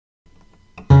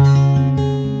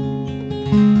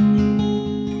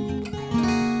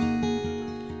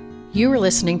You are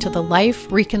listening to the Life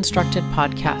Reconstructed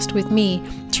podcast with me,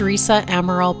 Teresa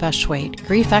Amaral Beshwaite,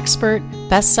 grief expert,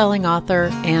 best-selling author,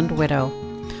 and widow.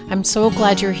 I'm so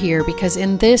glad you're here because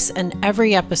in this and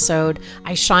every episode,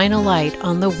 I shine a light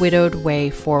on the widowed way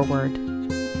forward.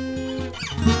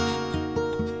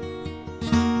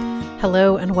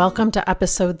 Hello and welcome to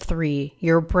episode 3,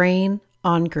 Your Brain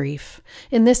on Grief.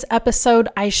 In this episode,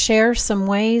 I share some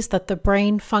ways that the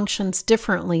brain functions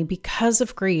differently because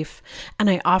of grief, and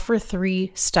I offer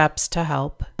 3 steps to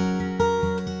help.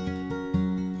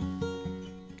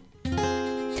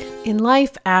 In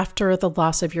life after the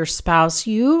loss of your spouse,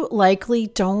 you likely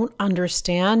don't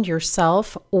understand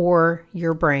yourself or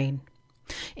your brain.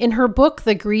 In her book,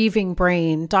 The Grieving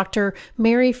Brain, Dr.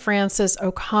 Mary Frances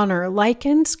O'Connor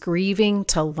likens grieving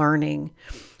to learning.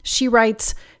 She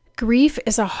writes, "Grief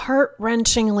is a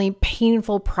heart-wrenchingly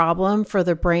painful problem for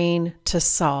the brain to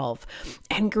solve,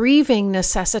 and grieving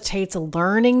necessitates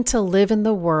learning to live in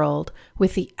the world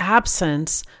with the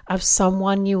absence of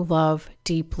someone you love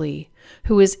deeply,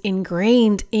 who is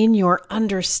ingrained in your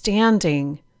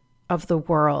understanding of the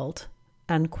world."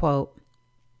 End quote.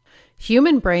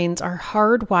 Human brains are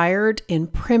hardwired in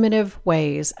primitive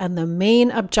ways, and the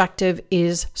main objective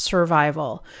is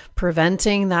survival,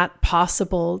 preventing that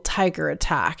possible tiger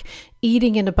attack,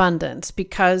 eating in abundance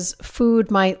because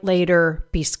food might later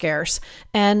be scarce,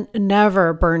 and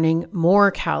never burning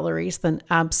more calories than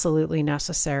absolutely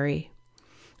necessary.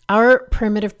 Our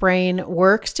primitive brain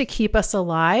works to keep us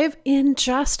alive in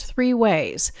just 3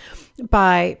 ways: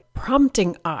 by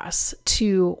prompting us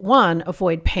to 1,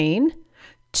 avoid pain,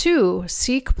 2,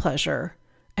 seek pleasure,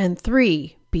 and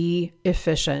 3, be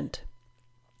efficient.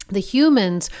 The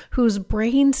humans whose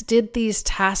brains did these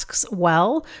tasks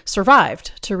well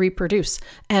survived to reproduce,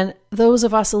 and those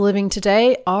of us living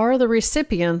today are the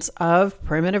recipients of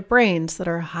primitive brains that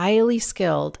are highly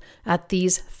skilled at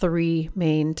these 3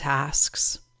 main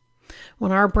tasks.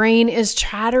 When our brain is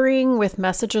chattering with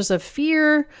messages of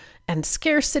fear and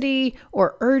scarcity,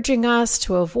 or urging us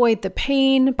to avoid the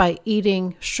pain by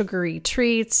eating sugary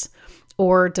treats,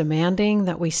 or demanding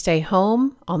that we stay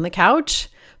home on the couch,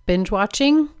 binge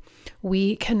watching,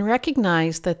 we can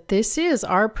recognize that this is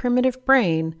our primitive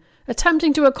brain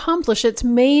attempting to accomplish its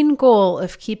main goal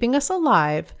of keeping us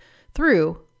alive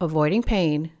through avoiding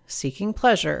pain, seeking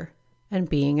pleasure, and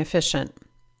being efficient.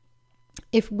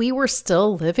 If we were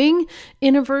still living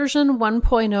in a version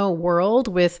 1.0 world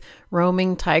with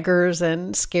roaming tigers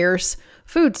and scarce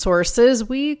food sources,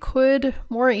 we could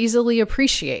more easily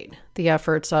appreciate the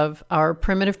efforts of our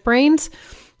primitive brains.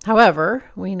 However,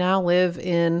 we now live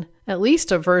in at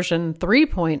least a version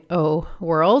 3.0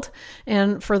 world,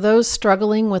 and for those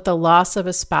struggling with the loss of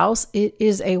a spouse, it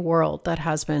is a world that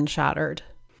has been shattered.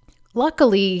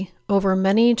 Luckily, over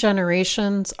many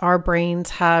generations, our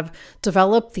brains have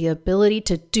developed the ability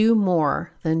to do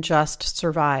more than just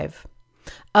survive.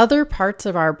 Other parts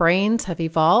of our brains have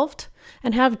evolved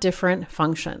and have different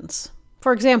functions.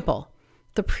 For example,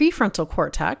 the prefrontal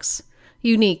cortex,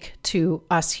 unique to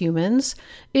us humans,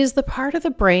 is the part of the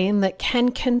brain that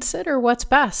can consider what's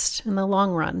best in the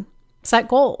long run, set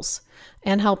goals,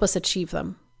 and help us achieve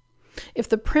them. If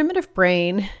the primitive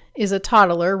brain is a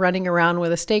toddler running around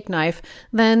with a steak knife,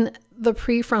 then the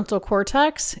prefrontal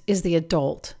cortex is the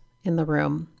adult in the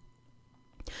room.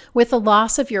 With the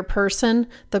loss of your person,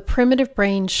 the primitive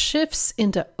brain shifts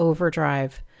into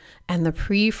overdrive, and the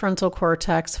prefrontal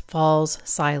cortex falls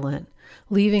silent,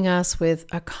 leaving us with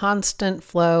a constant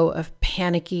flow of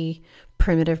panicky,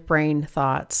 primitive brain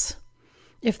thoughts.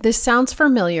 If this sounds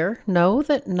familiar, know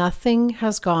that nothing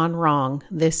has gone wrong.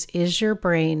 This is your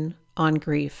brain on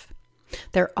grief.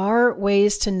 There are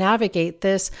ways to navigate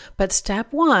this, but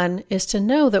step 1 is to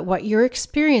know that what you're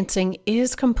experiencing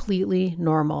is completely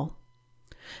normal.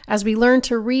 As we learn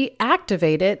to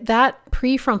reactivate it, that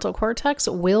prefrontal cortex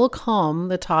will calm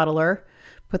the toddler,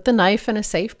 put the knife in a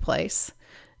safe place.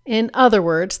 In other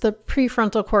words, the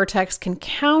prefrontal cortex can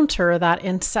counter that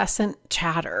incessant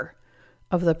chatter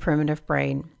of the primitive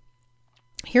brain.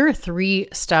 Here are 3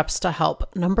 steps to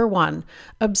help. Number 1,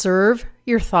 observe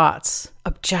your thoughts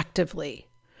objectively.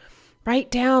 Write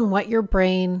down what your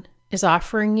brain is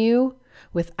offering you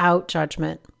without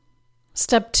judgment.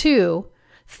 Step 2,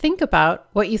 think about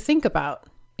what you think about.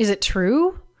 Is it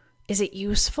true? Is it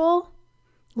useful?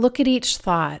 Look at each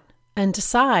thought and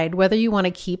decide whether you want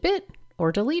to keep it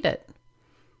or delete it.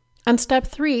 And step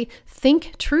 3,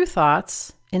 think true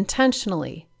thoughts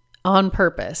intentionally, on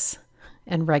purpose,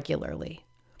 and regularly.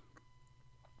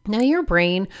 Now, your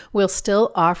brain will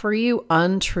still offer you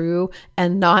untrue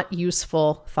and not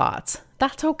useful thoughts.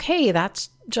 That's okay.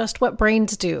 That's just what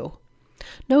brains do.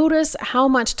 Notice how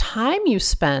much time you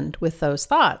spend with those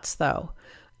thoughts, though,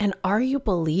 and are you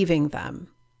believing them?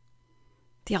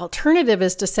 The alternative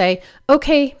is to say,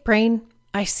 okay, brain,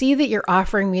 I see that you're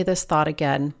offering me this thought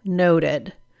again.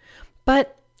 Noted.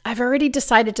 But I've already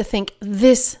decided to think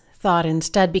this thought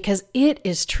instead because it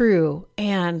is true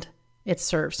and it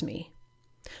serves me.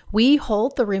 We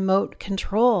hold the remote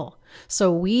control,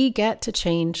 so we get to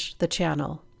change the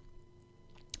channel.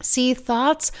 See,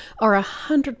 thoughts are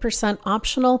 100%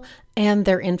 optional and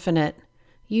they're infinite.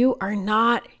 You are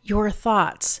not your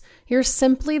thoughts. You're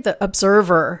simply the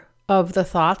observer of the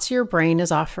thoughts your brain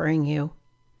is offering you.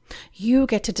 You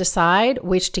get to decide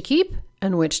which to keep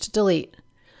and which to delete,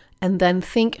 and then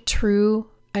think true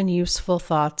and useful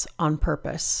thoughts on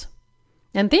purpose.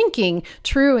 And thinking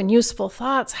true and useful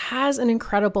thoughts has an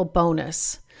incredible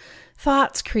bonus.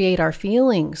 Thoughts create our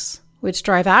feelings, which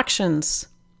drive actions,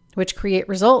 which create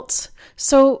results.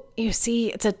 So you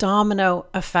see, it's a domino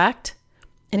effect,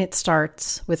 and it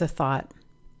starts with a thought.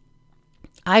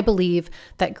 I believe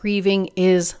that grieving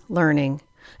is learning,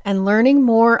 and learning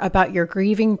more about your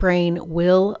grieving brain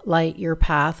will light your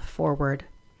path forward.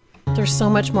 There's so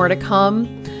much more to come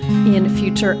in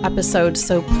future episodes,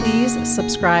 so please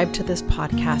subscribe to this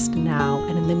podcast now.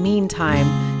 And in the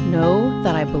meantime, know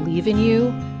that I believe in you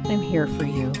and I'm here for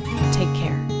you. Take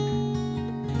care.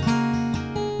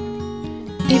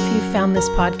 If you found this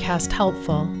podcast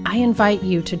helpful, I invite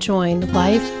you to join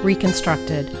Life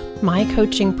Reconstructed, my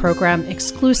coaching program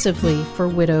exclusively for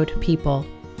widowed people.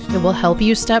 It will help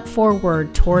you step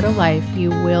forward toward a life you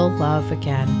will love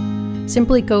again.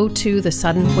 Simply go to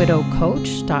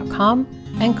thesuddenwidowcoach.com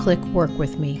and click Work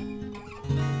With Me.